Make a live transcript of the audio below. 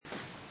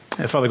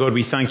Father God,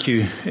 we thank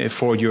you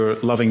for your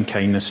loving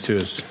kindness to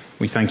us.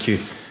 We thank you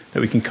that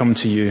we can come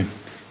to you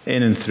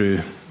in and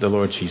through the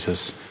Lord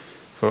Jesus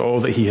for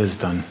all that he has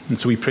done. And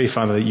so we pray,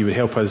 Father, that you would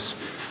help us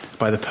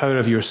by the power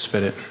of your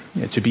Spirit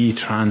to be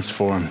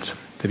transformed,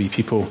 to be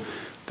people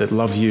that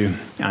love you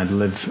and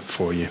live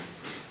for you.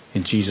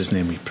 In Jesus'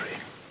 name we pray.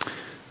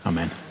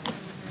 Amen.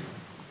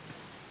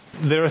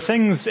 There are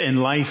things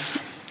in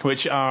life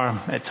which are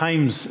at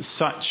times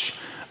such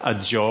a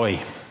joy.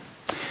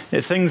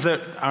 Things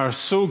that are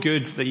so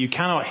good that you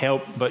cannot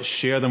help but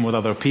share them with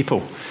other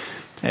people.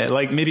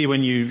 Like maybe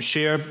when you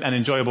share an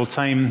enjoyable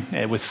time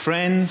with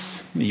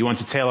friends, you want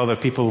to tell other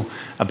people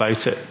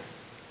about it.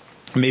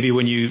 Maybe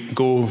when you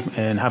go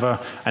and have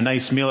a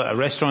nice meal at a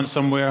restaurant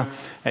somewhere,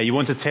 you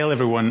want to tell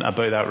everyone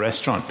about that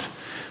restaurant.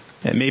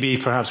 Maybe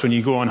perhaps when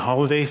you go on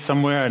holiday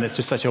somewhere and it's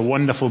just such a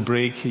wonderful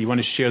break, you want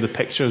to share the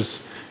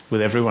pictures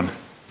with everyone.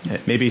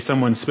 Maybe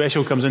someone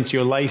special comes into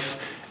your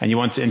life and you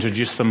want to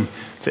introduce them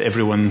to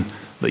everyone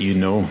that you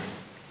know.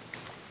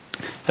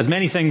 As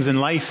many things in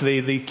life,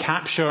 they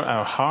capture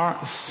our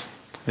hearts.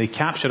 They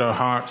capture our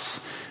hearts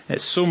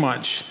so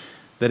much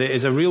that it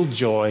is a real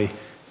joy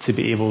to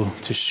be able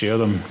to share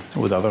them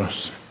with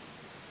others.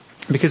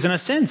 Because in a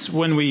sense,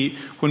 when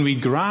we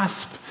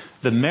grasp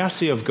the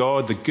mercy of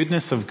God, the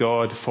goodness of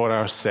God for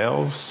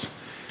ourselves,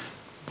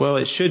 well,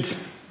 it should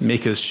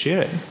make us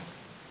share it.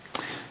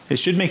 It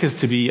should make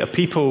us to be a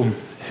people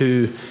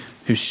who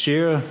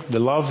share the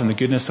love and the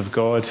goodness of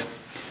God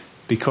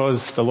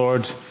because the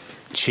Lord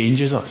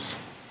changes us.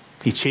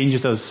 He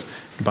changes us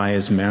by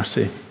his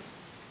mercy.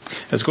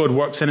 As God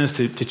works in us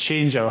to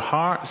change our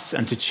hearts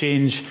and to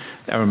change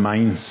our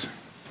minds.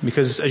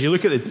 Because as you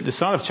look at the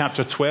start of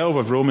chapter 12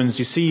 of Romans,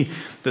 you see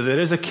that there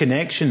is a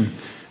connection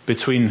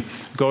between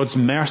God's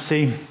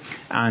mercy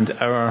and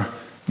our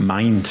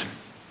mind.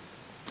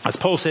 As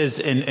Paul says,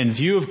 in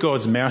view of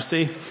God's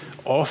mercy,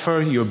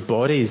 offer your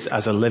bodies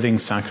as a living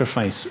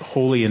sacrifice,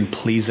 holy and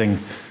pleasing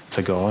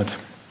to God.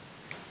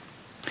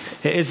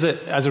 It is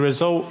that as a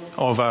result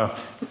of a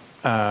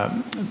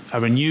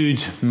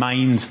renewed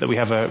mind that we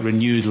have a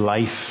renewed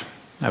life.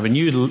 A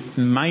renewed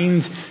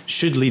mind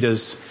should lead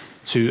us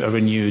to a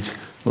renewed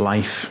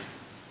life.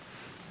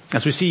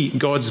 As we see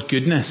God's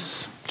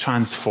goodness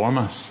transform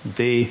us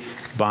day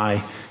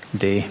by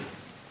day.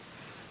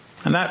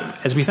 And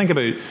that, as we think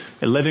about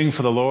living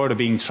for the Lord or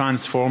being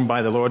transformed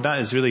by the Lord, that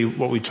is really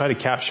what we try to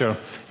capture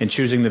in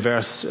choosing the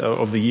verse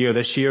of the year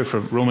this year for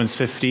Romans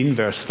 15,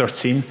 verse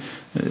 13,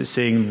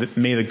 saying that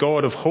may the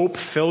God of hope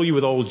fill you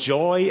with all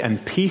joy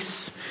and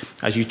peace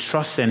as you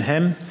trust in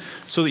him,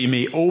 so that you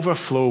may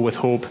overflow with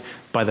hope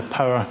by the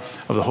power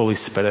of the Holy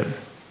Spirit.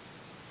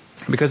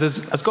 Because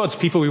as God's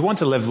people, we want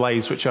to live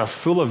lives which are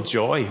full of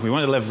joy. We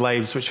want to live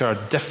lives which are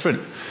different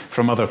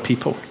from other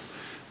people.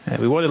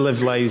 We want to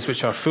live lives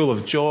which are full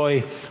of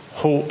joy,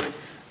 hope,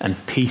 and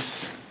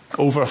peace,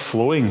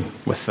 overflowing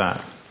with that.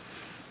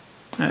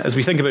 As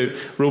we think about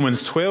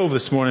Romans 12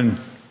 this morning,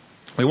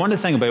 we want to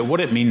think about what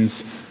it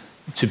means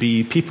to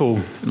be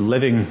people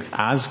living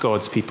as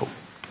God's people,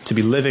 to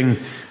be living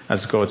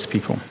as God's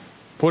people,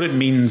 what it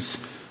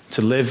means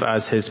to live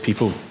as his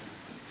people.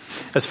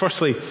 As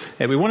firstly,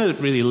 we want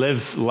to really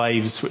live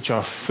lives which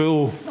are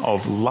full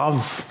of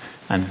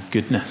love and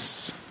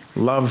goodness.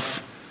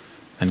 Love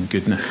and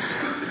goodness.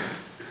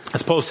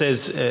 As Paul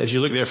says, as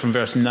you look there from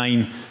verse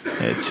 9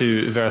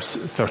 to verse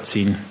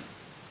 13,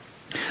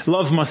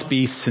 love must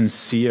be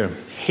sincere.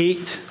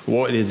 Hate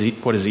what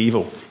is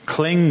evil.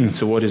 Cling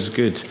to what is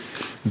good.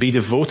 Be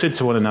devoted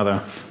to one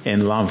another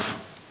in love.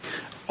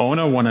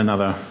 Honor one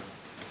another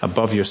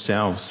above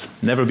yourselves.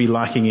 Never be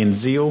lacking in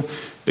zeal,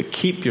 but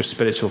keep your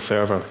spiritual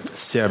fervor,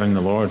 serving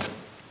the Lord.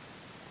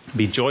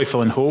 Be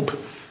joyful in hope,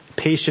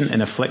 patient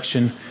in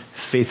affliction,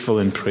 faithful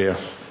in prayer.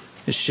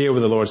 Share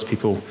with the Lord's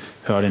people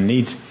who are in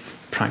need.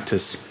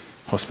 Practice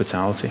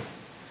hospitality.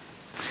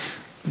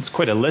 It's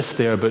quite a list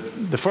there, but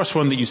the first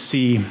one that you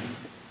see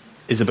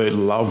is about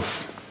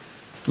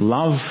love.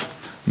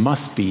 Love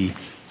must be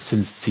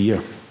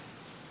sincere.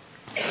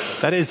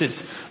 That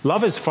is,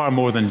 love is far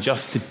more than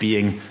just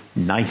being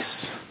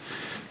nice.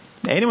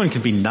 Anyone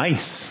can be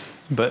nice,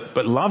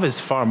 but love is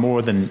far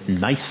more than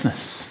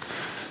niceness.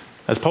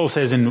 As Paul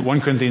says in 1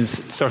 Corinthians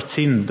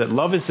 13, that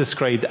love is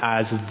described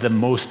as the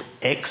most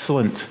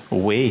excellent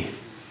way.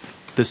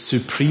 The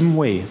supreme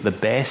way, the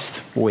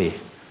best way.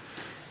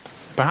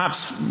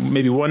 Perhaps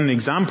maybe one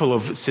example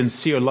of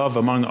sincere love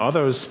among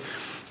others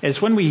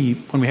is when we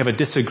have a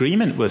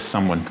disagreement with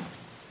someone.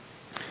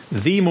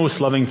 The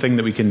most loving thing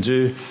that we can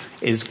do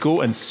is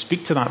go and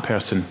speak to that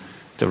person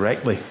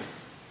directly.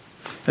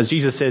 As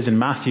Jesus says in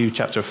Matthew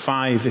chapter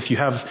 5, if you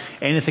have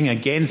anything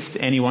against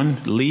anyone,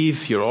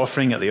 leave your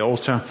offering at the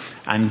altar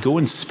and go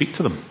and speak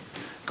to them.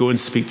 Go and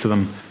speak to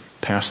them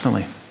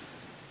personally.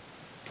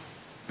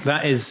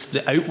 That is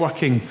the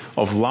outworking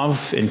of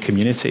love in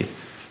community.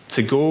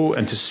 To go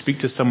and to speak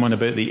to someone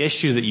about the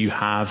issue that you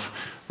have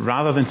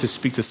rather than to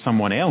speak to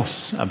someone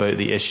else about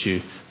the issue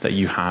that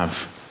you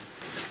have.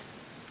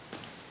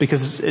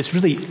 Because it's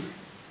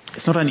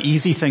not an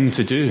easy thing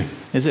to do,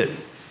 is it?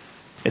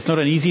 It's not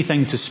an easy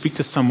thing to speak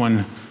to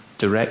someone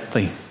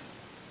directly.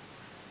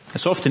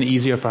 It's often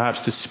easier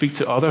perhaps to speak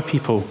to other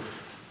people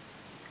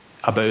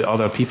about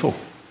other people.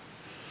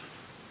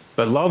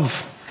 But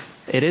love,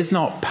 it is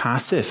not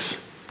passive,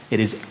 it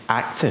is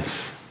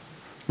active.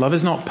 Love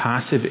is not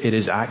passive, it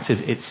is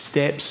active. It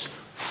steps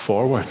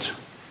forward.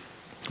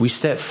 We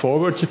step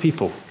forward to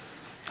people.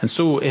 And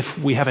so if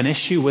we have an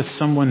issue with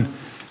someone,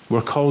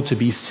 we're called to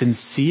be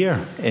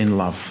sincere in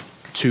love,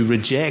 to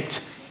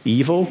reject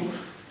evil,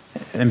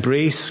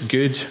 embrace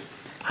good,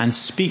 and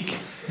speak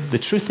the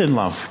truth in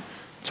love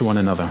to one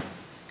another.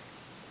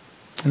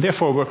 And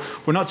therefore,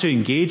 we're not to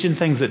engage in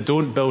things that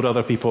don't build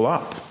other people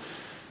up.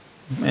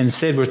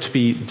 Instead, we're to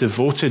be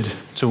devoted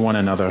to one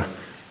another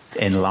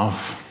in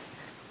love.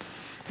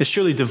 It's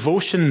surely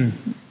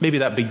devotion, maybe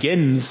that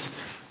begins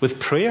with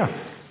prayer.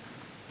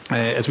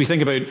 As we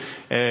think about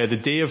the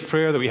day of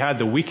prayer that we had,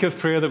 the week of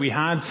prayer that we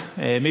had,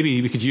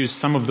 maybe we could use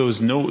some of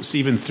those notes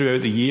even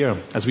throughout the year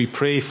as we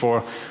pray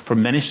for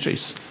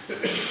ministries.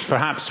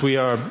 Perhaps we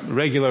are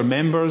regular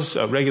members,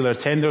 regular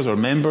attenders or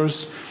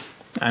members,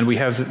 and we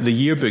have the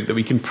yearbook that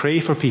we can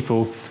pray for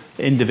people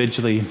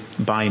individually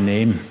by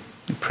name,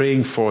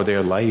 praying for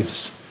their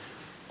lives.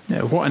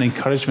 What an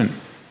encouragement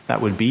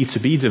that would be, to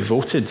be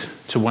devoted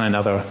to one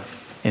another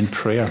in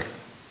prayer.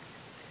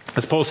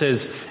 As Paul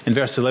says in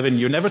verse 11,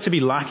 you're never to be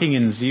lacking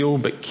in zeal,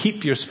 but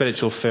keep your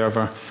spiritual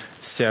fervour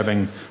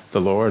serving the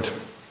Lord.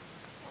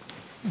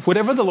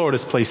 Whatever the Lord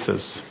has placed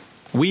us,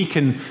 we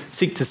can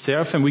seek to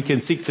serve Him. We can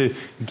seek to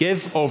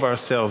give of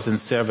ourselves in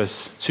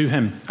service to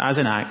Him as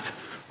an act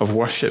of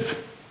worship.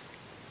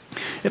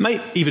 It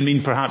might even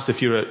mean perhaps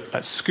if you're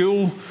at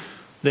school,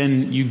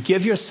 then you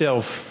give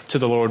yourself to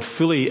the Lord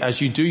fully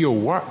as you do your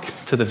work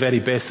to the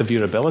very best of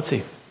your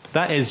ability.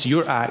 That is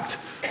your act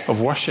of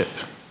worship.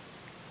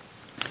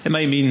 It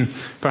might mean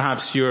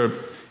perhaps you're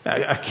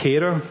a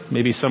carer,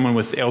 maybe someone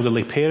with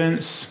elderly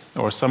parents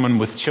or someone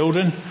with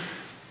children.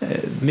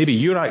 Maybe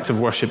your act of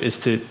worship is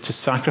to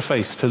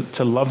sacrifice,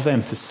 to love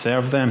them, to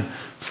serve them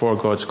for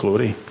God's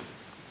glory.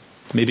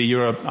 Maybe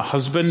you're a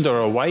husband or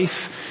a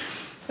wife,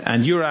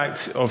 and your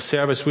act of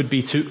service would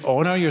be to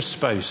honour your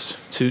spouse,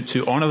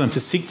 to honour them,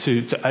 to seek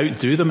to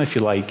outdo them, if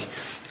you like,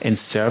 in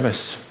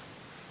service.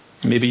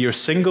 Maybe you're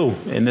single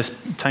in this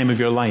time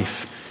of your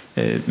life.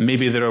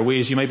 Maybe there are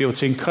ways you might be able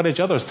to encourage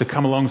others to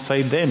come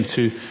alongside them,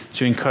 to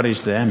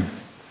encourage them.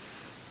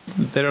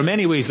 There are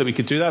many ways that we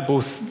could do that,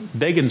 both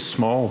big and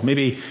small.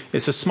 Maybe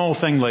it's a small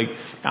thing like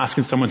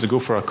asking someone to go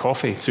for a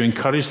coffee, to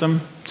encourage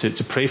them,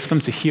 to pray for them,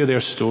 to hear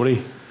their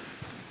story.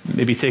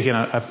 Maybe taking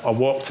a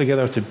walk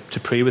together to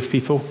pray with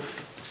people,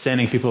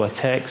 sending people a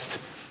text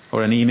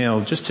or an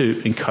email just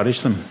to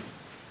encourage them.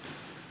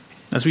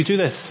 As we do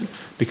this,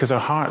 because our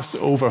hearts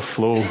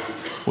overflow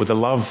with the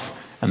love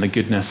and the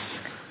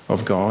goodness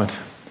of God,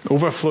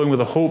 overflowing with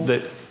the hope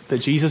that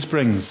Jesus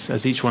brings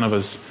as each one of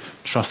us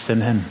trust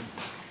in Him.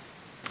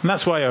 And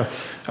that's why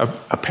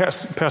a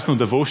personal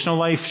devotional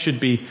life should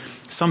be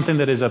something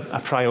that is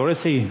a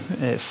priority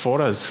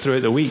for us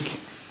throughout the week,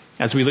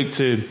 as we look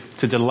to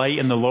delight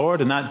in the Lord,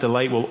 and that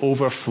delight will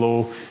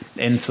overflow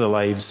into the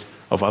lives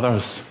of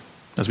others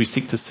as we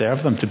seek to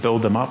serve them, to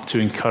build them up, to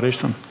encourage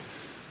them.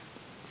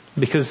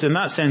 Because in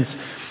that sense,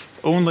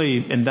 only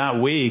in that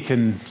way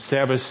can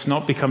service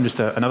not become just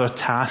another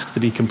task to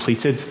be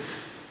completed,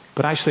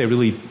 but actually a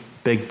really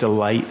big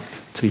delight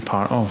to be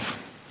part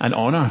of, an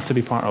honour to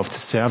be part of, to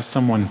serve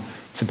someone,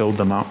 to build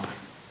them up.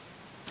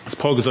 As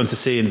Paul goes on to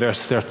say in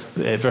verse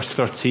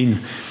 13,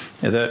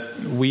 that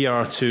we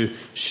are to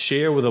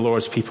share with the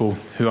Lord's people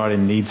who are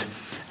in need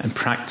and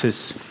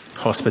practice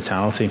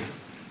hospitality.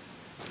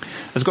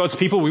 As God's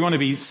people, we want to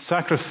be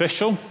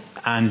sacrificial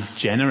and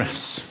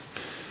generous.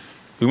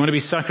 We want to be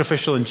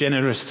sacrificial and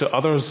generous to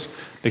others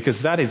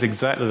because that is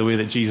exactly the way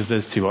that Jesus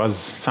is to us,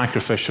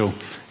 sacrificial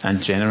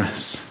and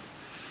generous.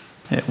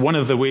 One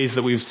of the ways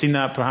that we've seen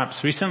that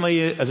perhaps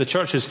recently as a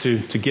church is to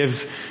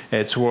give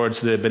towards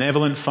the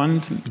benevolent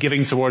fund,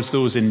 giving towards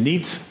those in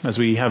need as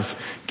we have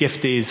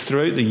gift days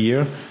throughout the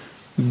year.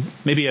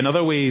 Maybe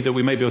another way that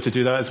we might be able to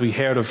do that is we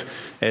heard of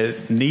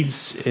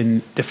needs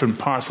in different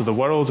parts of the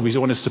world. We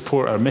want to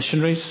support our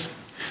missionaries.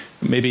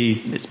 Maybe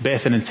it's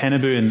Bethan and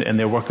Tenabu in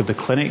their work at the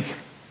clinic,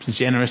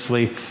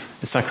 generously,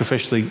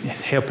 sacrificially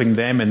helping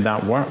them in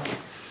that work.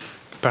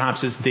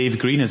 Perhaps it's Dave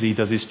Green as he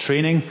does his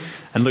training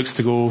and looks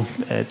to go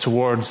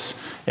towards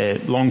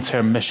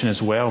long-term mission as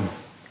well.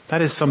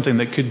 That is something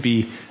that could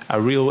be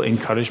a real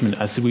encouragement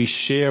as we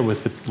share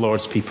with the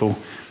Lord's people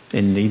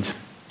in need.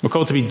 We're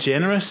called to be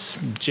generous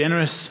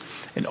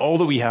in all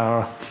that we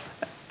are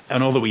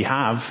and all that we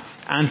have,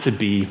 and to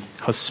be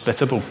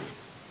hospitable.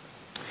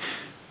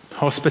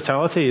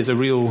 Hospitality is a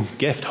real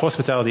gift.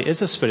 Hospitality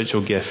is a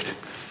spiritual gift.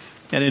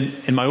 And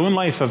in my own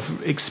life,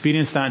 I've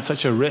experienced that in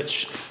such a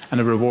rich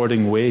and a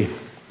rewarding way.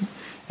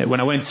 When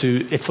I went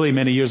to Italy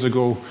many years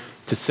ago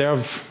to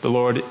serve the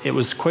Lord, it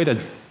was quite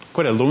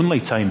a lonely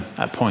time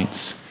at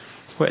points,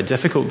 quite a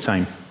difficult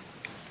time.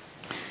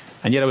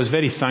 And yet I was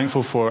very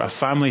thankful for a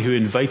family who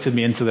invited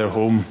me into their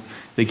home.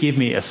 They gave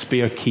me a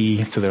spare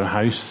key to their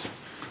house.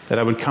 that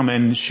I would come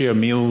in, share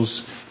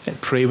meals,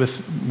 pray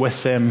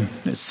with them,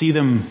 see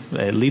them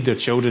lead their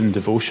children in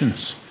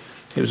devotions.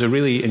 It was a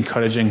really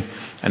encouraging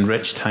and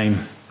rich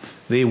time.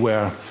 They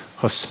were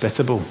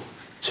hospitable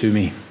to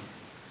me.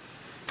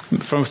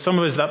 For some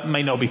of us, that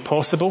might not be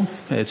possible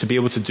to be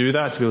able to do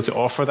that, to be able to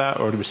offer that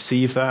or to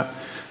receive that.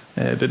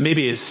 But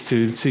maybe it's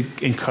to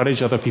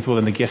encourage other people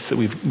in the gifts that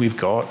we've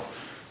got,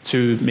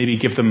 to maybe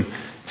give them,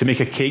 to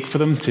make a cake for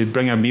them, to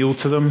bring a meal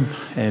to them,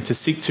 to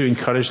seek to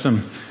encourage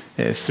them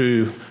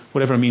through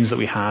whatever means that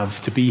we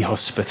have, to be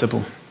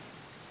hospitable.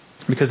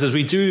 Because as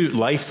we do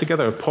life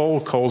together,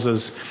 Paul calls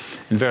us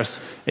in verse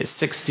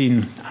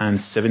 16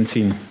 and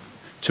 17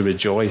 to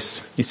rejoice.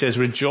 He says,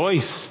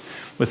 rejoice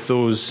with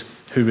those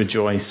who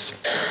rejoice.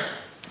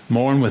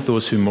 Mourn with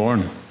those who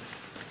mourn.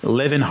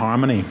 Live in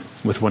harmony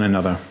with one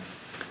another.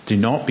 Do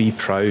not be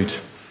proud,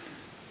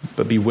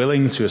 but be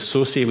willing to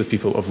associate with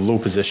people of low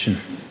position.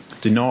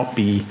 Do not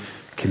be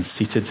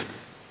conceited.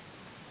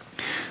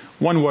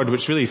 One word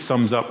which really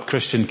sums up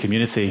Christian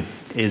community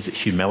is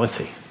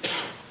humility.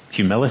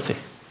 Humility.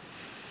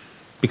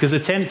 Because the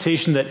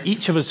temptation that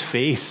each of us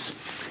face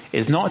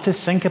is not to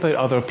think about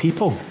other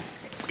people,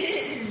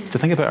 to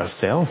think about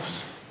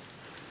ourselves.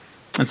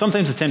 And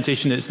sometimes the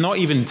temptation is not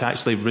even to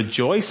actually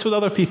rejoice with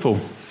other people,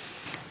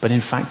 but in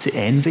fact to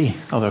envy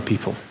other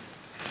people.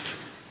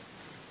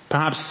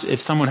 Perhaps if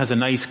someone has a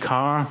nice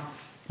car,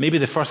 maybe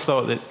the first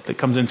thought that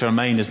comes into our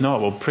mind is not,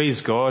 well,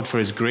 praise God for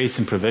his grace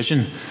and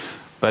provision,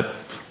 but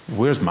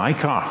where's my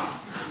car?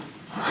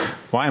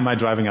 Why am I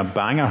driving a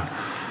banger?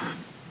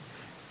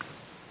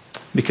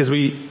 Because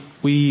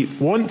we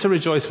want to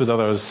rejoice with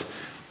others,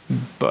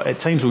 but at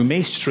times we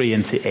may stray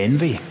into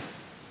envy.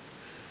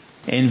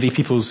 Envy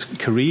people's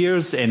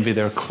careers, envy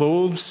their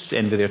clothes,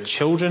 envy their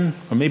children,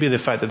 or maybe the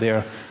fact that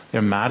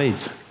they're married.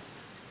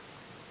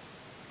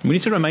 We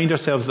need to remind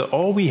ourselves that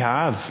all we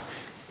have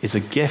is a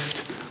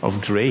gift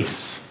of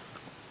grace.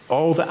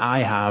 All that I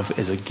have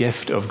is a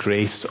gift of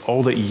grace.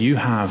 All that you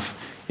have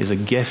is a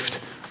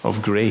gift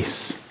of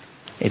grace.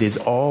 It is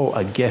all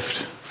a gift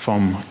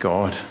from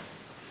God.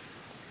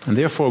 And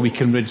therefore we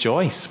can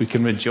rejoice. We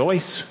can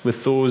rejoice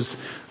with those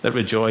that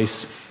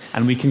rejoice,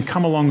 and we can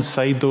come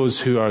alongside those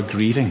who are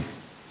grieving.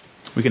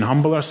 We can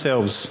humble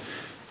ourselves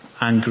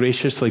and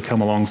graciously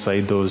come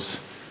alongside those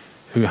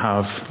who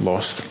have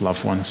lost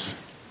loved ones.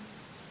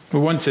 We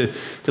want to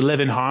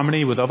live in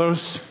harmony with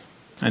others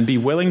and be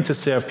willing to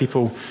serve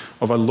people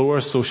of a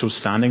lower social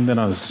standing than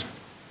us.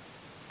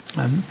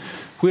 And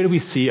where do we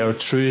see our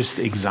truest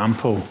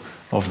example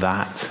of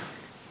that?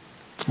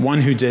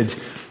 One who did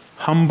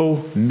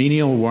humble,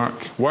 menial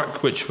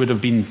work which would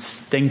have been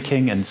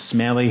stinking and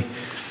smelly,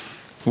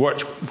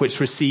 work which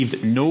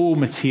received no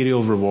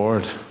material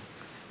reward.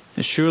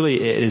 And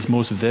surely it is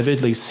most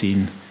vividly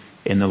seen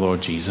in the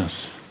Lord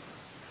Jesus.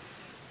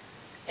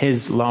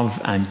 His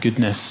love and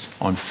goodness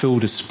on full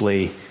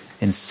display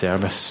in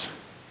service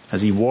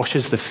as he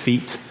washes the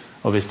feet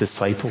of his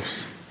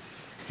disciples.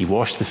 He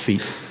washed the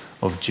feet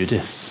of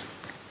Judas.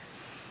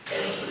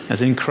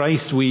 As in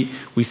Christ we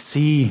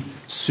see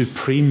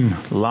supreme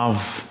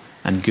love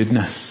and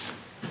goodness.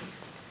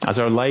 As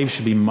our lives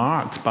should be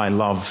marked by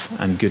love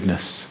and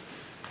goodness.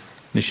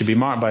 They should be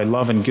marked by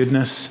love and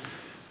goodness,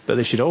 but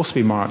they should also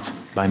be marked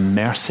by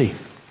mercy.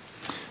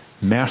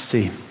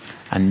 Mercy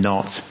and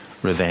not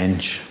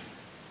revenge.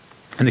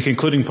 In the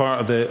concluding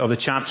part of the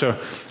chapter,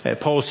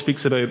 Paul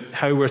speaks about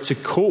how we're to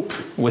cope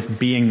with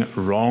being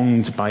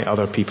wronged by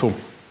other people.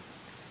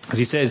 As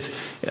he says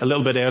a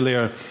little bit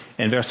earlier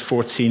in verse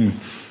 14,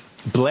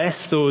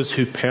 bless those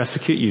who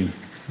persecute you.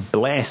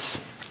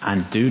 Bless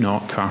and do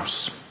not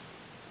curse.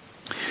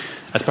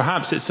 As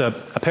perhaps it's a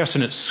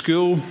person at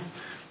school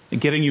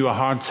giving you a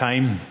hard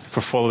time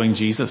for following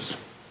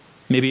Jesus.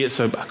 Maybe it's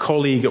a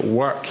colleague at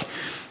work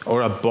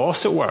or a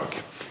boss at work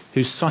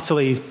who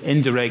subtly,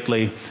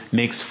 indirectly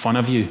makes fun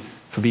of you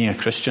for being a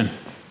Christian.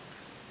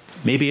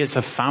 Maybe it's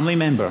a family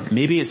member.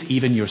 Maybe it's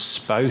even your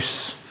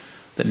spouse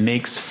that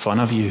makes fun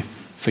of you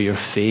for your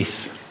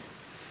faith.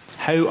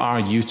 How are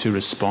you to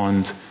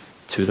respond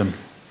to them?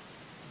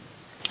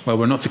 Well,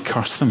 we're not to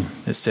curse them,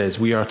 it says.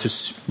 We're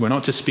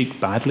not to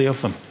speak badly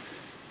of them,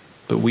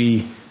 but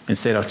we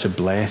instead are to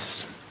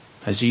bless.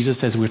 As Jesus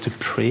says, we're to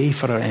pray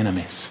for our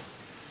enemies,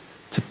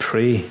 to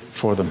pray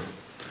for them,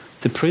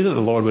 to pray that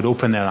the Lord would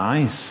open their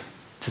eyes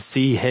to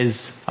see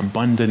his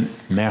abundant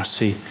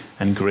mercy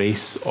and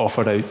grace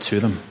offered out to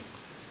them.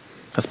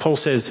 As Paul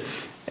says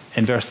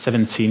in verse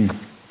 17,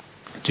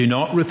 do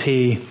not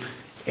repay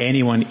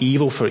anyone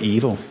evil for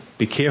evil.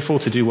 Be careful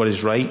to do what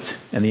is right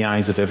in the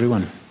eyes of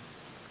everyone.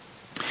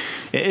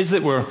 It is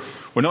that we're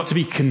not to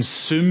be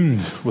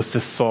consumed with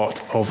the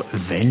thought of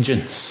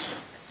vengeance,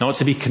 not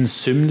to be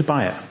consumed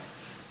by it.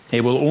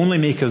 It will only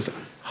make us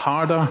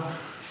harder,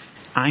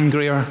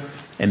 angrier,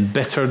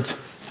 embittered,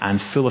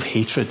 and full of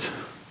hatred.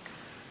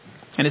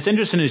 And it's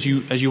interesting as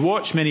you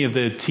watch many of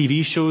the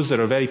TV shows that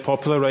are very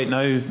popular right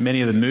now,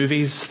 many of the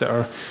movies that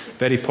are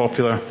very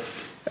popular,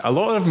 a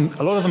lot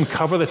of them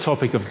cover the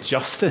topic of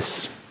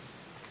justice.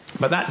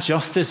 But that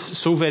justice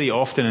so very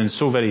often and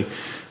so very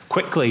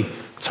quickly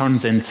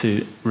turns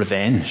into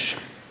revenge.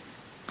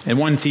 In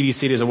one TV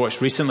series I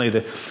watched recently,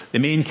 the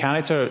main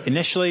character,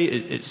 initially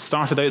it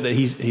started out that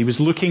he was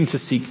looking to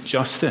seek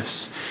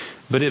justice,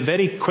 but it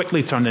very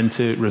quickly turned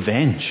into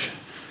revenge.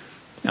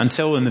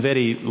 Until in the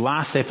very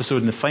last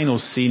episode, in the final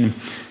scene,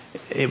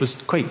 it was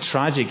quite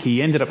tragic.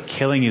 He ended up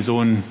killing his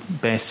own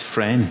best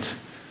friend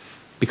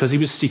because he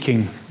was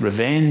seeking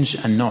revenge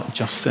and not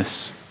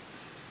justice.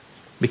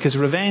 Because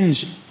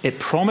revenge, it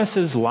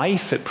promises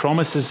life, it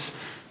promises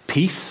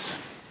peace,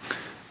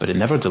 but it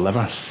never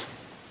delivers.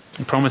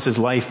 It promises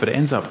life, but it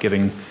ends up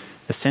giving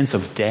a sense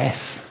of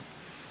death.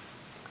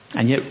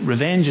 And yet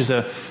revenge is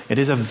a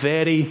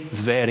very,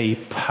 very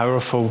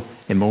powerful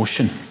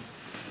emotion.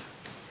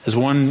 As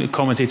one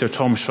commentator,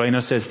 Tom Schreiner,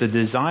 says, the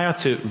desire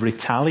to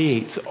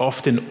retaliate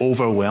often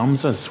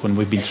overwhelms us when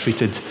we've been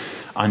treated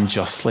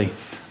unjustly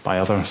by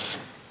others.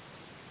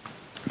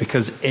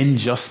 Because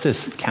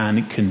injustice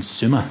can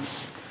consume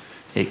us.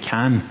 It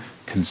can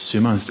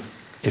consume us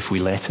if we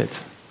let it.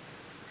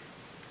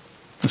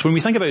 And so when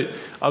we think about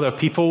other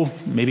people,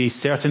 maybe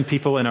certain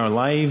people in our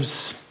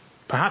lives,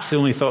 perhaps the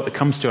only thought that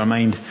comes to our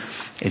mind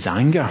is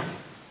anger.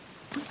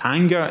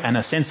 Anger and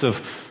a sense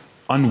of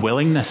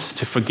unwillingness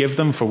to forgive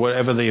them for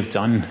whatever they've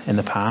done in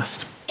the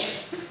past.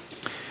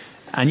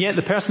 And yet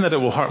the person that it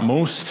will hurt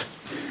most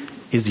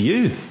is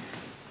you.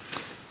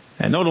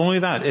 And not only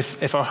that,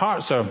 if our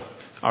hearts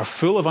are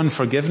full of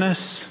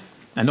unforgiveness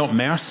and not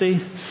mercy,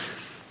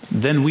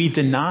 then we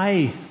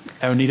deny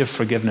our need of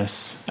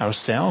forgiveness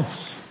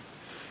ourselves.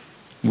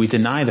 We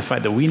deny the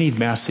fact that we need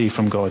mercy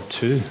from God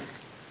too.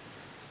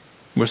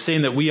 We're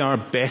saying that we are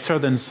better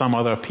than some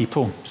other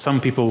people,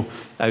 some people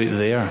out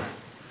there,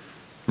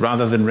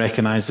 rather than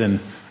recognizing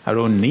our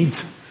own need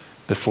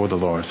before the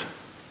Lord.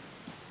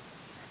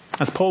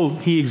 As Paul,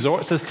 he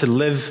exhorts us to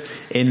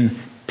live in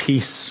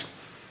peace.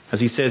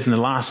 As he says in the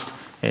last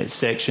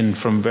section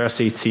from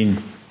verse 18,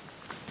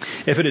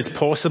 if it is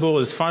possible,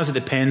 as far as it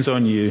depends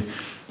on you,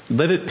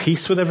 live at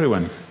peace with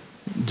everyone.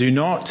 Do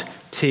not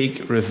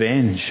take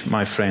revenge,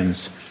 my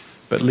friends,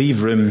 but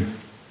leave room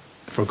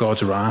for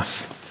God's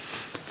wrath.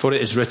 For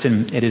it is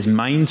written, it is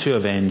mine to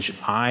avenge,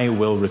 I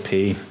will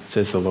repay,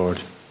 says the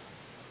Lord.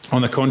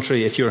 On the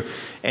contrary, if your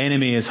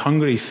enemy is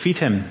hungry, feed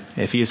him.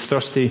 If he is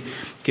thirsty,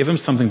 give him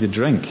something to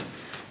drink.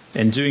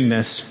 In doing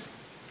this,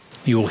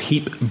 you will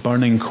heap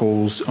burning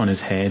coals on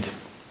his head.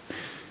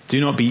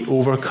 Do not be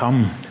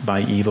overcome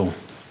by evil,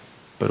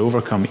 but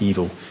overcome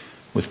evil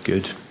with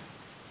good.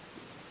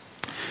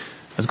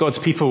 As God's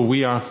people,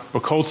 we're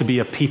called to be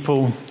a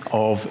people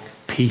of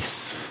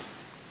peace.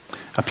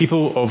 A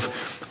people of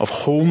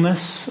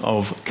wholeness,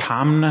 of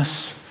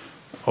calmness,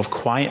 of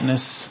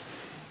quietness,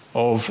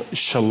 of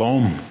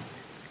shalom,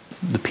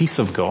 the peace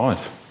of God.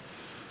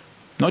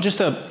 Not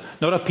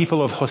a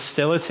people of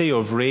hostility,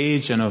 of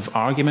rage and of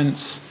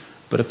arguments,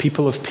 but a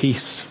people of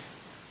peace.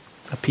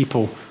 A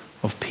people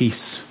of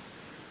peace.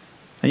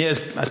 And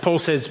yet, as Paul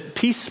says,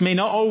 peace may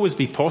not always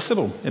be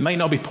possible. It might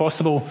not be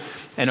possible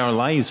in our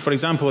lives. For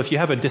example, if you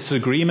have a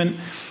disagreement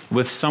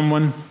with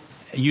someone,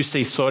 you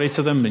say sorry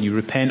to them and you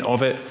repent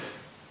of it,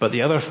 but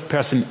the other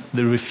person,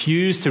 they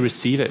refuse to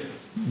receive it.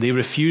 They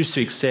refuse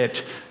to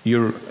accept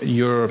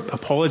your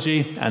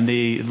apology, and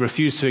they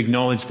refuse to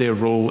acknowledge their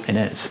role in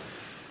it.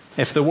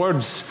 If the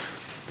words,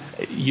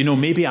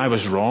 maybe I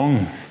was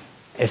wrong,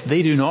 if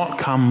they do not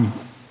come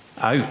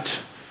out,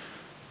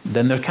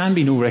 then there can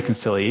be no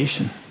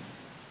reconciliation.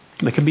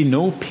 There can be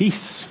no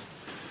peace.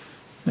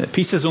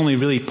 Peace is only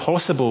really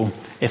possible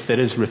if there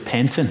is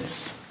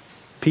repentance.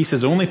 Peace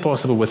is only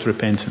possible with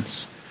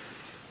repentance.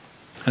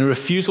 And a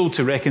refusal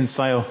to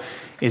reconcile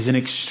is an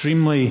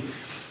extremely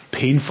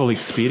painful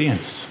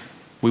experience.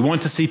 We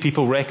want to see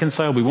people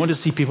reconcile. We want to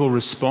see people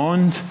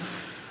respond.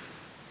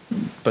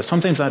 But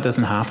sometimes that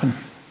doesn't happen.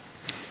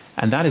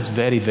 And that is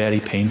very, very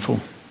painful.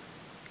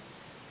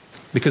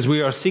 Because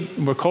we're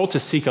called to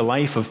seek a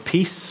life of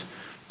peace,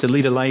 to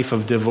lead a life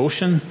of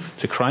devotion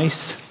to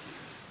Christ.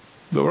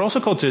 But we're also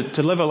called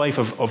to live a life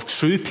of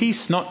true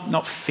peace,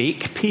 not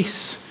fake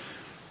peace.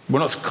 We're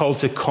not called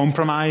to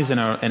compromise in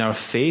our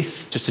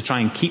faith just to try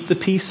and keep the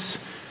peace,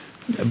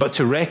 but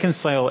to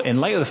reconcile in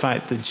light of the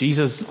fact that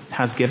Jesus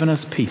has given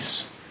us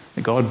peace,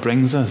 that God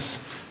brings us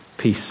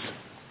peace.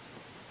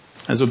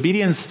 As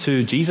obedience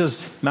to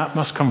Jesus, that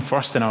must come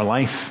first in our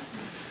life.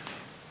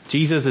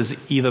 Jesus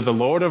is either the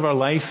Lord of our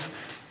life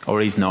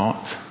or he's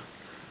not.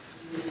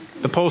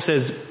 But Paul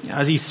says,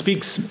 as he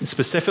speaks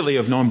specifically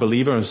of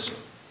non-believers,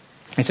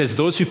 he says,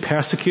 those who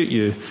persecute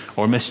you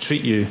or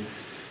mistreat you,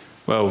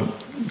 well,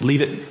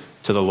 leave it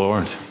to the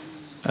Lord.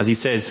 As he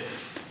says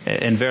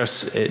in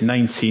verse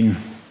 19,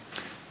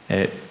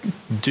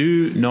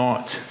 do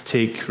not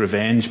take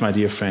revenge, my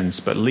dear friends,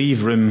 but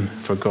leave room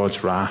for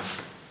God's wrath.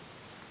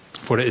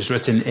 For it is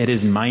written, it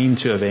is mine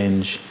to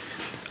avenge,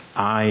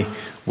 I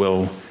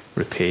will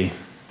repay,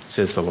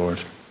 says the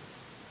Lord.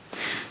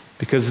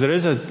 Because there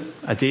is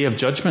a day of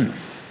judgment,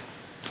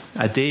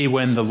 a day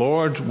when the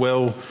Lord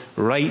will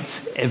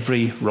right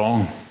every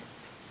wrong.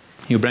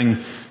 He'll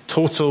bring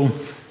total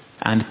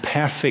and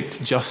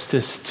perfect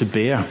justice to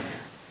bear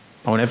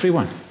on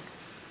everyone.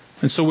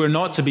 And so we're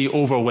not to be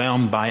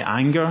overwhelmed by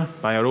anger,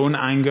 by our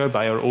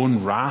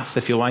own wrath,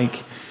 if you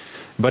like,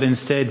 but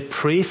instead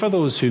pray for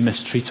those who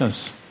mistreat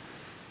us.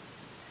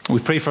 We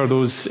pray for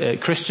those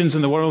Christians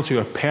in the world who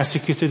are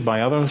persecuted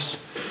by others.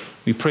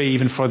 We pray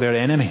even for their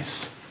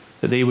enemies,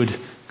 that they would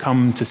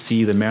come to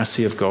see the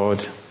mercy of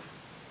God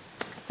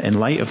in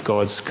light of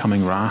God's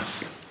coming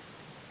wrath.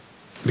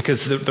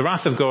 Because the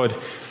wrath of God,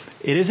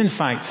 it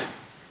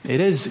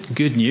is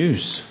good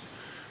news.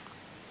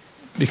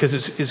 Because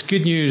it's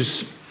good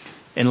news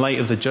in light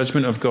of the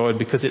judgment of God,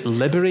 because it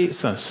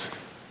liberates us.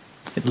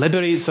 It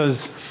liberates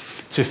us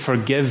to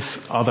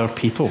forgive other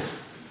people.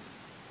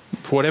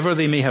 Whatever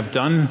they may have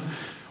done,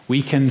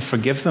 we can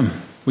forgive them.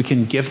 We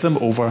can give them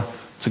over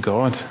to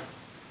God.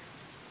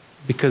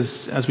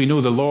 Because as we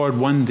know, the Lord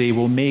one day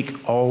will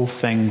make all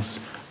things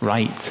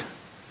right.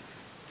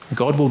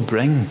 God will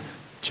bring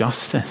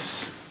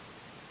justice.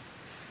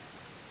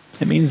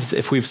 It means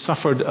if we've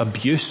suffered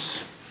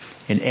abuse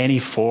in any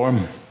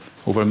form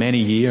over many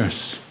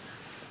years,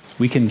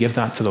 we can give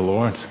that to the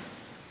Lord.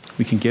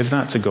 We can give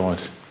that to God.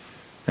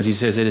 As he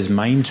says, it is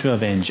mine to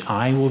avenge.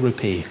 I will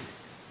repay.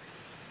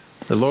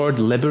 The Lord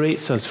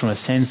liberates us from a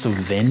sense of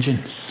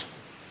vengeance.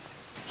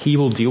 He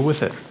will deal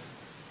with it.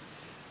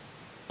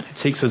 It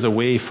takes us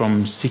away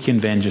from seeking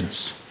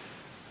vengeance,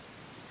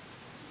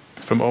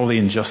 from all the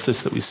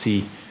injustice that we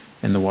see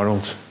in the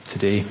world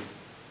today.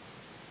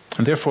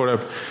 And therefore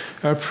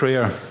our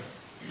prayer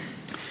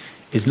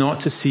is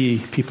not to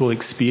see people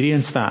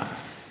experience that,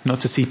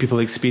 not to see people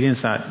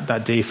experience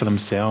that day for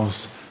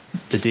themselves,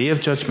 the day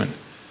of judgment,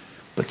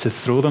 but to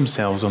throw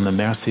themselves on the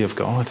mercy of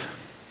God,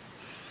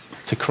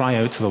 to cry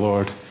out to the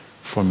Lord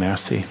for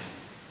mercy,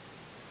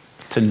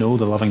 to know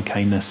the loving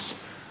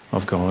kindness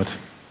of God.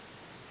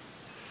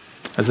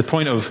 As the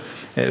point of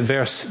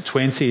verse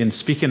 20, in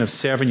speaking of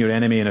serving your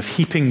enemy and of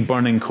heaping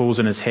burning coals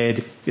on his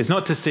head, is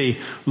not to say,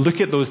 look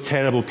at those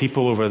terrible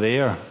people over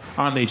there.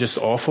 Aren't they just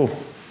awful?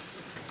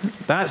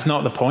 That's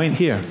not the point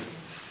here.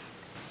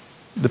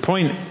 The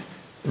point,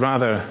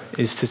 rather,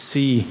 is to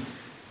see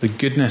the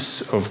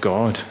goodness of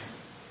God.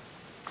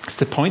 It's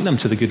to point them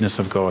to the goodness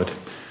of God.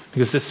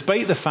 Because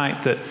despite the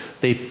fact that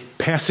they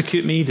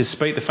persecute me,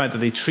 despite the fact that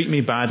they treat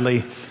me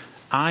badly,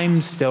 I'm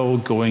still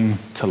going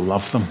to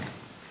love them.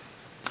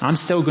 I'm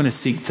still going to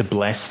seek to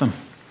bless them.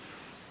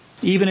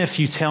 Even if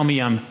you tell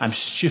me I'm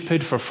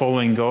stupid for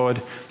following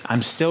God,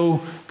 I'm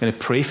still going to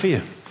pray for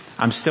you.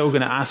 I'm still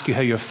going to ask you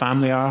how your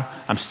family are.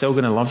 I'm still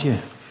going to love you.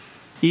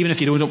 Even if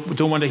you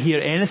don't want to hear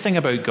anything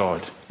about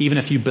God, even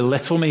if you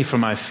belittle me for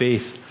my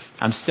faith,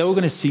 I'm still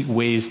going to seek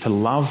ways to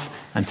love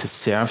and to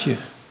serve you.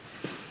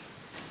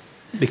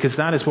 Because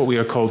that is what we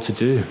are called to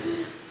do.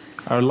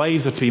 Our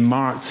lives are to be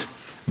marked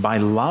by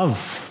love,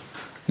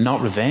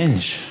 not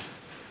revenge.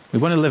 We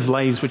want to live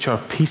lives which are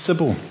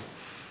peaceable,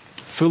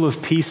 full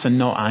of peace and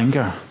not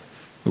anger.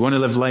 We want to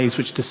live lives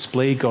which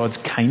display God's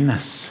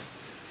kindness.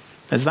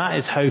 As that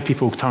is how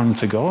people turn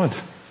to God.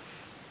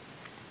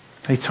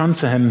 They turn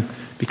to him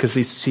because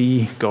they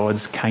see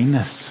God's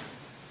kindness.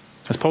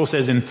 As Paul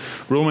says in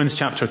Romans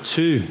chapter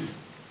 2,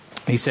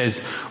 he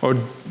says, or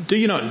do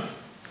you not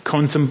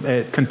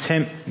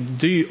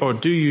do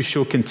you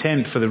show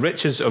contempt for the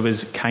riches of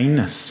his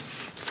kindness,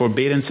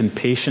 forbearance and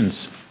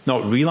patience,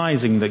 not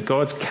realizing that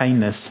God's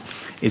kindness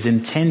is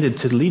intended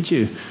to lead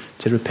you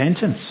to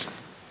repentance?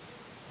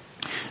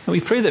 And we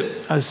pray that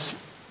as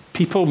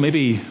people,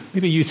 maybe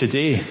you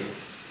today,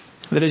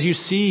 that as you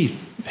see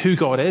who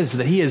God is,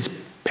 that he is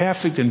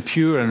perfect and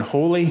pure and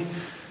holy,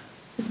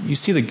 you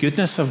see the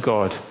goodness of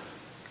God,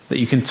 that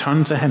you can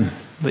turn to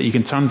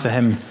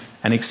him,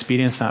 and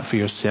experience that for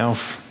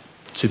yourself,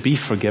 to be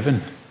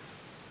forgiven.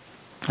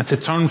 And to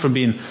turn from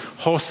being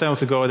hostile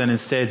to God and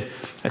instead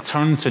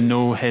turn to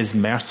know his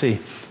mercy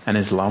and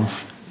his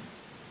love.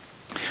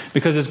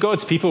 Because as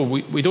God's people,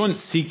 we don't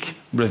seek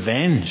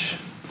revenge.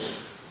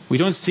 We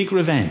don't seek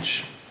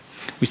revenge.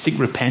 We seek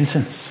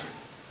repentance.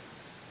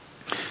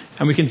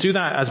 And we can do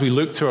that as we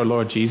look to our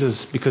Lord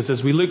Jesus, because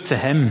as we look to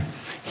him,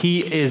 he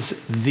is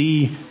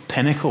the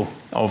pinnacle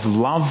of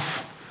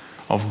love,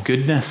 of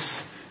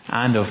goodness,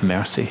 and of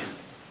mercy.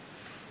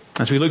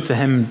 As we look to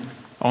him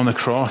on the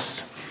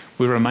cross,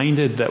 we're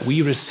reminded that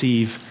we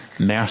receive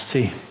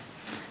mercy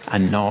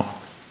and not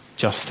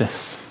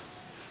justice.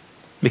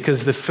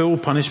 Because the full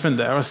punishment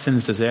that our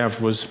sins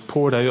deserved was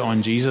poured out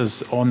on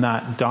Jesus on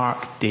that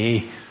dark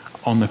day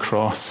on the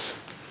cross.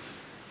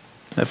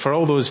 That for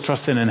all those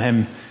trusting in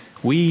him,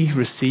 we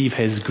receive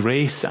his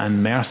grace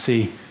and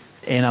mercy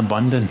in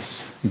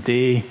abundance,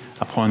 day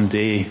upon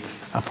day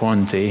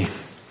upon day.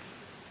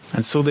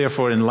 And so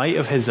therefore, in light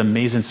of his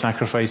amazing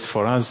sacrifice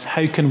for us,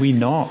 how can we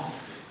not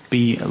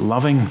be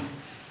loving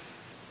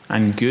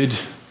and good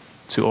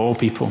to all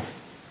people?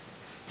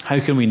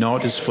 How can we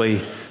not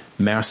display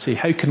mercy?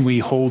 How can we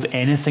hold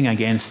anything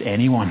against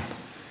anyone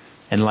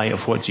in light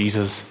of what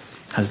Jesus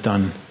has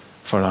done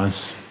for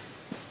us?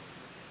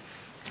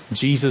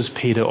 Jesus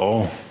paid it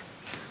all.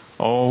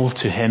 All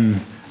to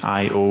him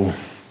I owe.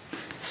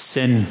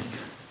 Sin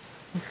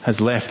has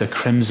left a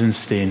crimson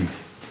stain.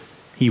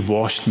 He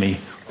washed me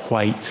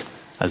white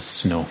as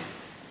snow.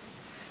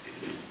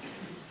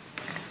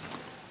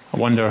 I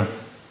wonder,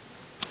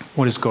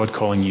 what is God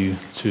calling you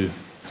to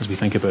as we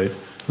think about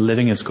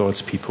living as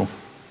God's people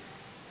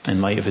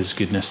in light of his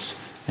goodness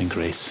and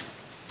grace?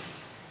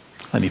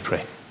 Let me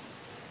pray.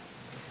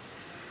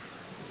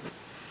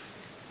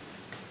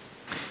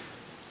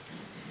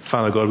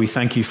 Father God, we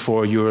thank you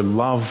for your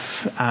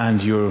love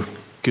and your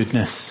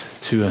goodness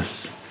to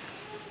us.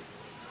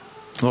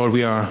 Lord,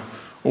 we are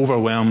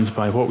overwhelmed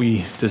by what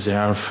we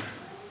deserve.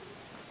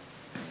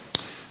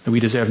 That we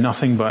deserve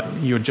nothing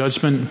but your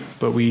judgment,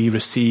 but we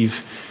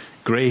receive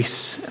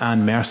grace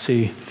and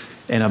mercy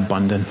in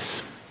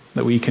abundance.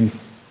 That we can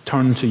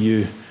turn to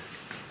you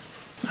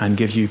and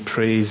give you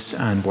praise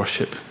and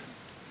worship.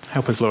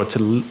 Help us, Lord, to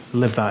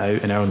live that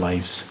out in our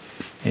lives.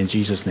 In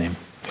Jesus' name,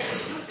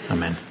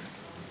 amen.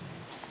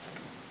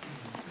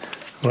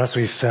 Well, as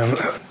we've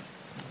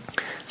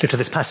looked at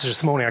this passage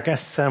this morning, I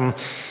guess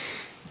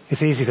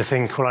it's easy to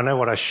think, well, I know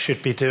what I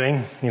should be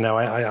doing. You know,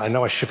 I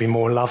know I should be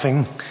more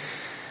loving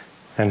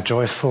and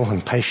joyful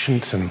and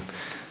patient and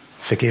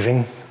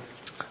forgiving,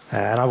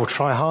 and I will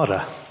try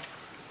harder.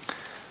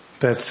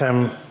 But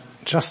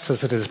just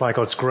as it is by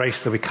God's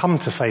grace that we come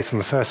to faith in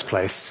the first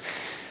place,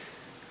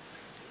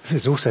 this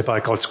is also by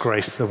God's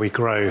grace that we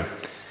grow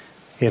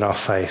in our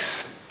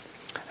faith.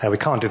 We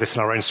can't do this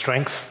in our own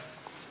strength.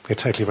 We're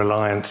totally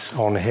reliant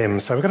on him.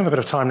 So we're going to have a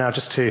bit of time now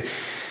just to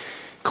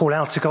call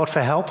out to God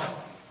for help,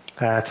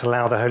 to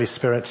allow the Holy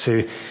Spirit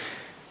to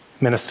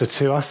minister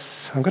to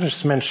us. I'm going to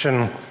just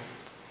mention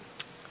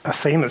a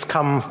theme that's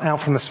come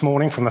out from this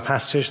morning, from the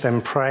passage,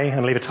 then pray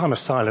and leave a time of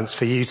silence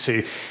for you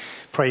to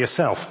pray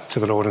yourself to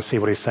the Lord and see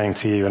what he's saying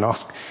to you, and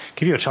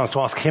give you a chance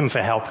to ask him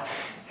for help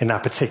in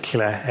that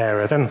particular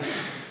area. Then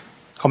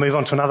I'll move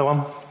on to another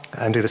one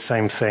and do the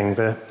same thing.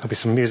 There'll be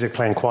some music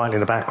playing quietly in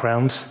the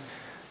background.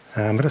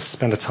 But let's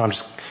spend a time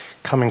just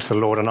coming to the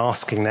Lord and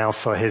asking now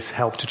for his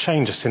help to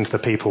change us into the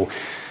people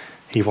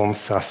he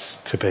wants us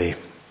to be.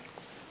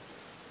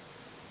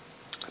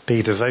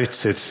 Be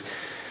devoted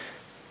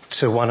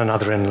to one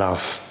another in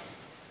love.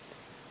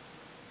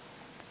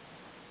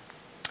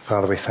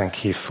 Father, we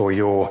thank you for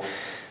your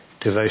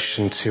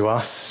devotion to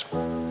us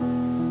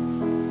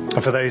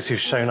and for those who've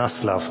shown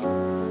us love.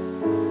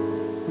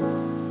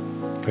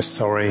 We're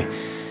sorry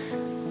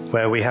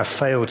where we have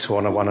failed to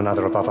honour one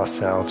another above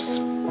ourselves.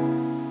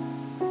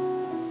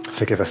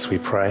 Forgive us, we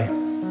pray,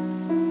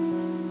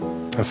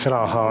 and fill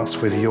our hearts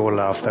with your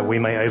love, that we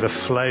may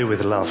overflow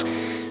with love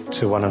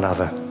to one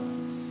another.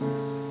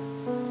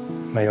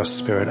 May your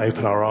Spirit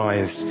open our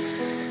eyes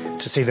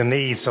to see the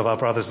needs of our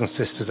brothers and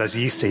sisters as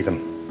you see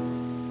them.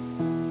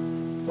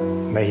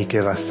 May he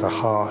give us a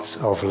heart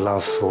of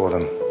love for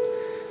them,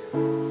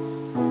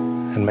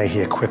 and may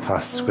he equip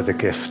us with the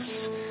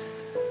gifts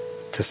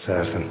to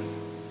serve them.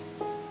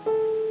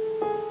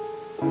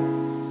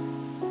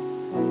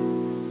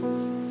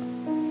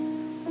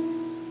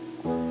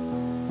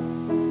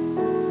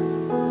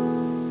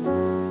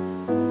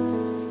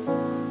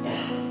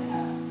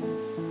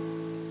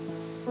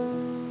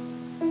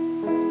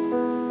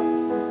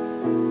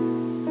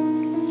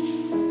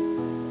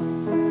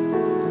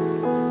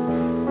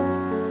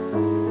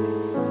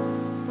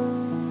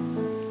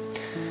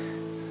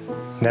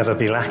 Never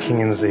be lacking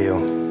in zeal,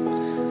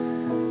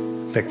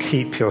 but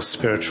keep your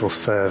spiritual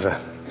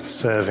fervour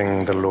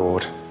serving the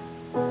Lord.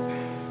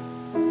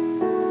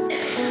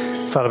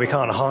 Father, we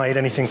can't hide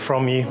anything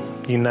from you.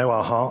 You know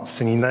our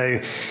hearts, and you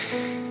know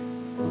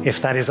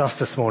if that is us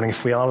this morning,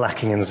 if we are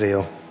lacking in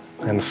zeal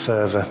and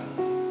fervour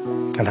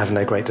and have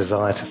no great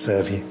desire to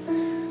serve you.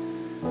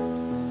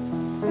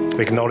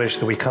 We acknowledge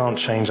that we can't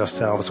change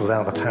ourselves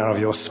without the power of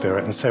your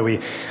Spirit, and so we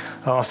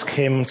ask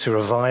him to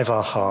revive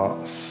our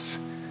hearts,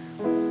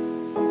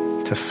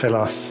 to fill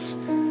us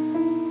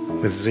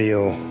with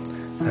zeal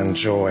and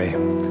joy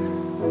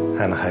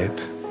and hope.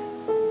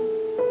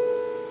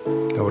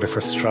 Lord, if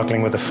we're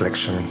struggling with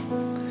affliction,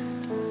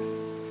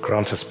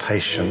 grant us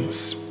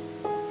patience.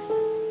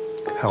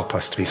 Help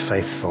us to be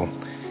faithful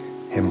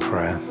in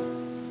prayer.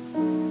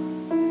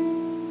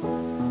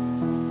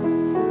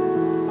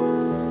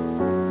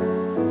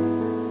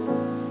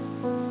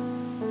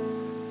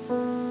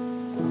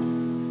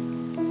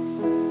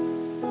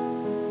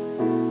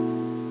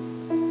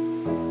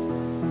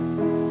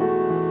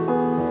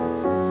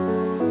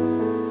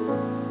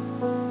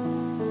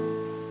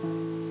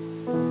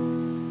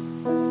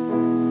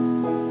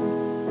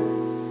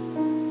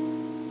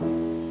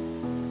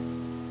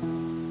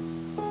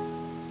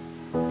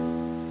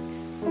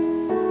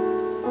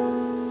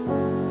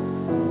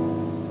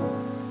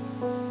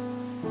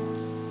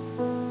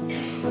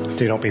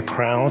 Do not be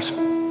proud,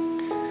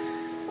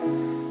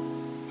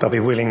 but be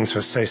willing to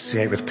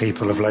associate with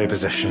people of low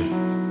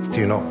position.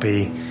 Do not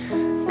be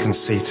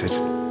conceited.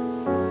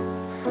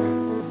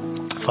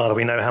 Father,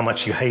 we know how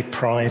much you hate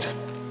pride.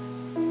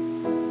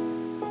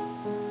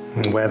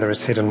 And where there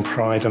is hidden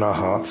pride in our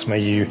hearts, may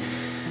you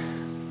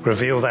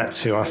reveal that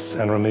to us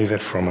and remove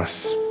it from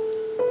us.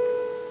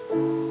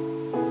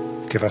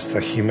 Give us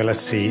the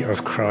humility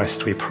of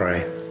Christ, we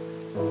pray.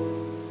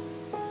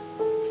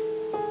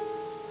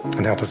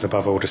 And help us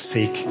above all to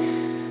seek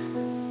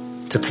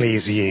to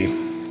please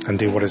you and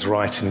do what is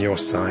right in your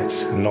sight,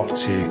 and not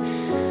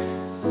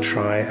to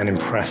try and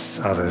impress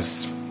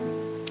others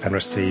and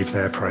receive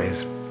their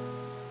praise.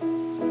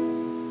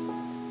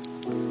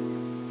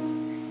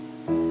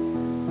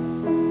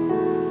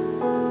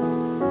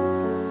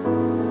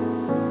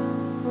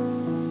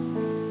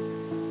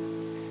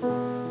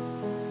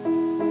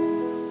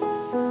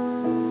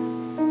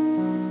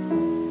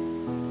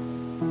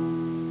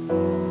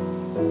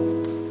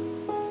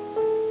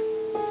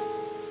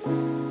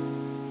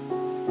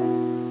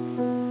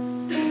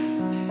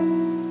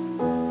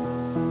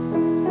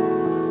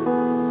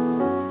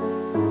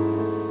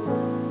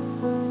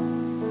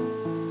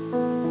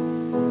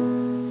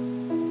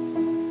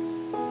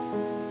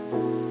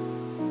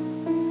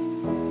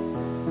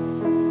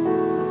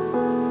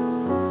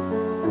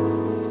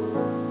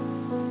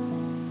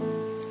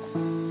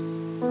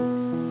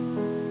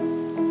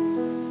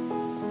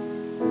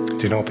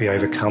 Do not be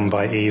overcome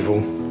by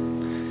evil,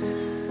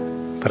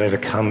 but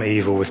overcome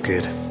evil with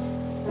good.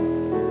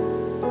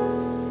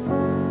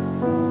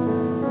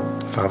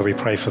 Father, we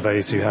pray for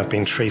those who have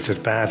been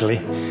treated badly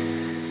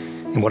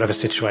in whatever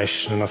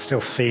situation and are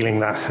still feeling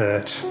that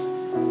hurt.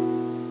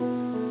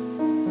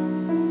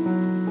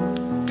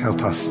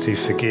 Help us to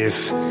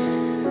forgive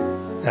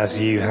as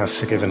you have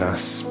forgiven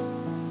us.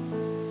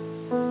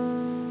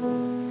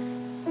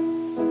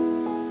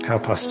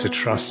 Help us to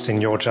trust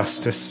in your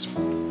justice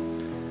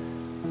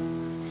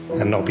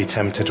and not be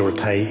tempted to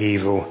repay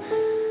evil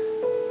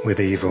with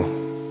evil.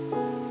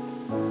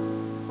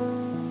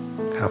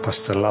 Help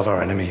us to love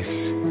our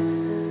enemies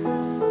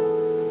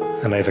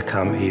and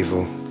overcome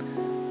evil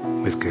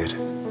with good.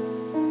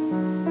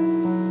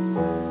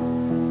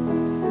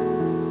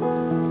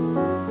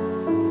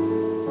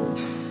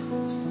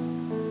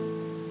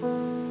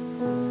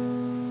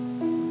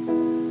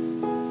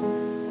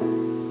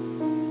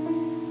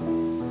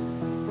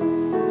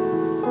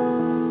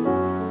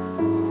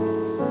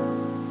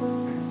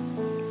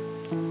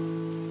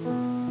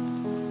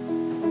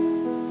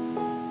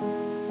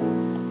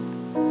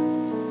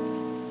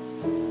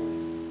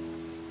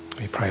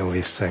 We pray all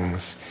these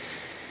things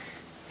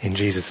in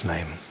Jesus'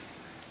 name,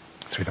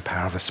 through the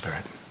power of the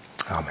Spirit.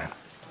 Amen.